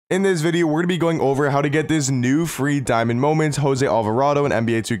In this video, we're going to be going over how to get this new free diamond moments, Jose Alvarado in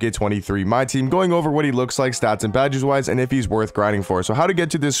NBA 2K23 Myteam, going over what he looks like stats and badges wise and if he's worth grinding for. So how to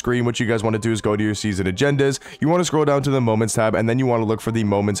get to this screen, what you guys want to do is go to your season agendas. You want to scroll down to the moments tab and then you want to look for the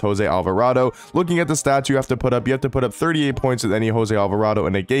moments Jose Alvarado. Looking at the stats you have to put up 38 points with any Jose Alvarado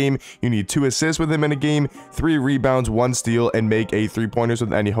in a game. You need 2 assists with him in a game, 3 rebounds, 1 steal, and make a 3-pointers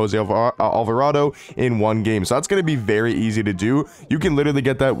with any Jose Alvarado in 1 game. So that's going to be very easy to do. You can literally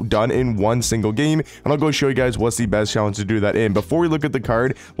get that done in 1 single game, and I'll go show you guys what's the best challenge to do that in. Before we look at the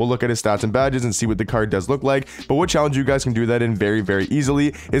card, we'll look at his stats and badges and see what the card does look like. But what challenge you guys can do that in very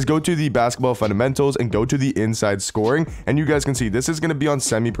easily is go to the basketball fundamentals and go to the inside scoring, and you guys can see this is going to be on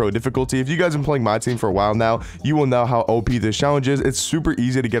semi-pro difficulty. If you guys have been playing Myteam for a while now, you will know how OP this challenge is. It's super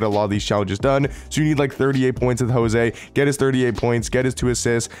easy to get a lot of these challenges done. So you need like 38 points with Jose, get his 38 points, get his 2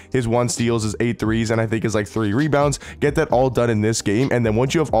 assists, his 1 steals, his 8 threes, and I think his like 3 rebounds. Get that all done in this game, and then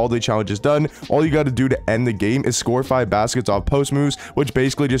once you have all the challenges done, all you got to do to end the game is score 5 baskets off post moves, which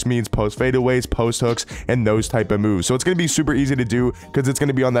basically just means post fadeaways, post hooks, and those type of moves. So it's going to be super easy to do because it's going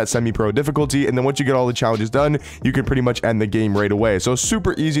to be on that semi-pro difficulty, and then once you get all the challenges done, you can pretty much end the game right away. So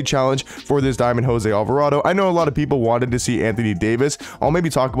super easy challenge for this diamond Jose Alvarado. I know a lot of people wanted to see Anthony Davis. I'll maybe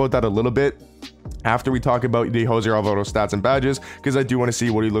talk about that a little bit after we talk about the Jose Alvarado stats and badges, because I do want to see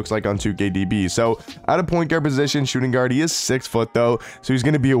what he looks like on 2KDB. So at a point guard position, shooting guard, he is 6 foot though, so he's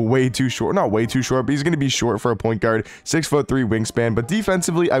going to be a way too short, not way too short, but he's going to be short for a point guard, 6'3" wingspan. But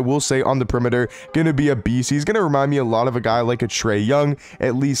defensively, I will say on the perimeter, going to be a beast. He's going to remind me a lot of a guy like a Trae Young,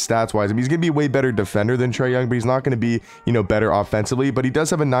 at least stats wise. I mean, he's going to be a way better defender than Trae Young, but he's not going to be, you know, better offensively. But he does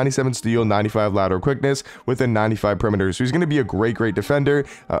have a 97 steal, 95 lateral quickness with a 95 perimeter, so he's going to be a great defender.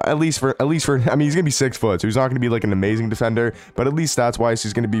 At least for I mean, he's gonna be 6 foot, so he's not gonna be like an amazing defender, but at least stats wise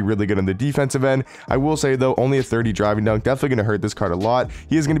he's gonna be really good on the defensive end. I will say though, only a 30 driving dunk, definitely gonna hurt this card a lot.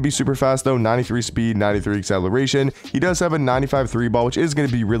 He is gonna be super fast though, 93 speed, 93 acceleration. He does have a 95 3 ball, which is gonna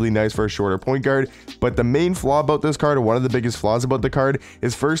be really nice for a shorter point guard. But the main flaw about this card, or one of the biggest flaws about the card,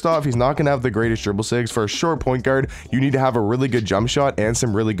 is first off, he's not gonna have the greatest dribble sigs. For a short point guard, you need to have a really good jump shot and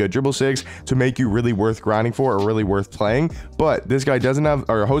some really good dribble sigs to make you really worth grinding for or really worth playing. But this guy doesn't have,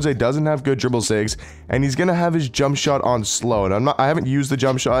 or Jose doesn't have good dribble sigs, and he's gonna have his jump shot on slow. And I haven't used the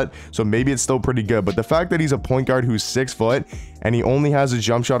jump shot, so maybe it's still pretty good, but the fact that he's a point guard who's 6 foot and he only has his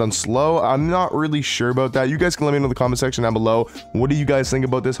jump shot on slow, I'm not really sure about that. You guys can let me know in the comment section down below, what do you guys think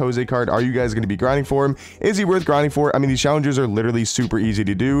about this Jose card? Are you guys going to be grinding for him? Is he worth grinding for? I mean, these challenges are literally super easy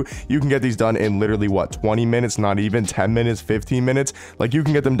to do. You can get these done in literally what, 20 minutes, not even 10 minutes, 15 minutes. Like, you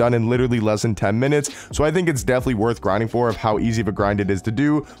can get them done in literally less than 10 minutes. So I think it's definitely worth grinding for, of how easy of a grind it is to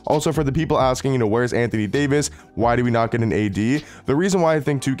do. Also, for the people asking, you know, where's Anthony Davis? Why do we not get an AD? The reason why I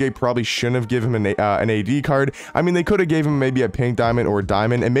think 2K probably shouldn't have given him an AD card, I mean, they could have gave him maybe a pink diamond or a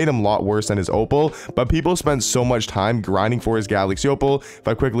diamond and made him a lot worse than his opal, but people spent so much time grinding for his Galaxy opal. If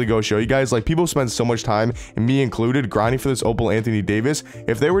I quickly go show you guys, like, people spent so much time, and me included, grinding for this opal Anthony Davis.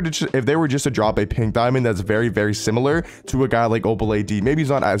 If they were just to drop a pink diamond that's very similar to a guy like opal AD, maybe he's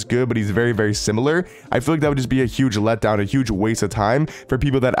not as good, but he's very similar, I feel like that would just be a huge letdown, a huge waste of time for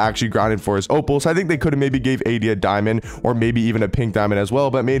people that actually grinded for his opal. So I think they could have maybe gave AD a diamond, or maybe even a pink diamond as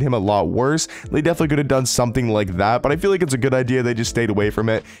well, but made him a lot worse. They definitely could have done something like that, but I feel like it's a good idea they just stayed away from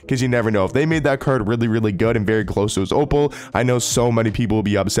it, because you never know. If they made that card really good and very close to his opal, I know so many people will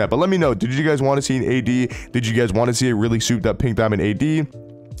be upset. But let me know, did you guys want to see an AD? Did you guys want to see a really souped up pink diamond AD?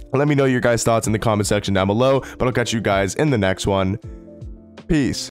 Let me know your guys' thoughts in the comment section down below, but I'll catch you guys in the next one. Peace.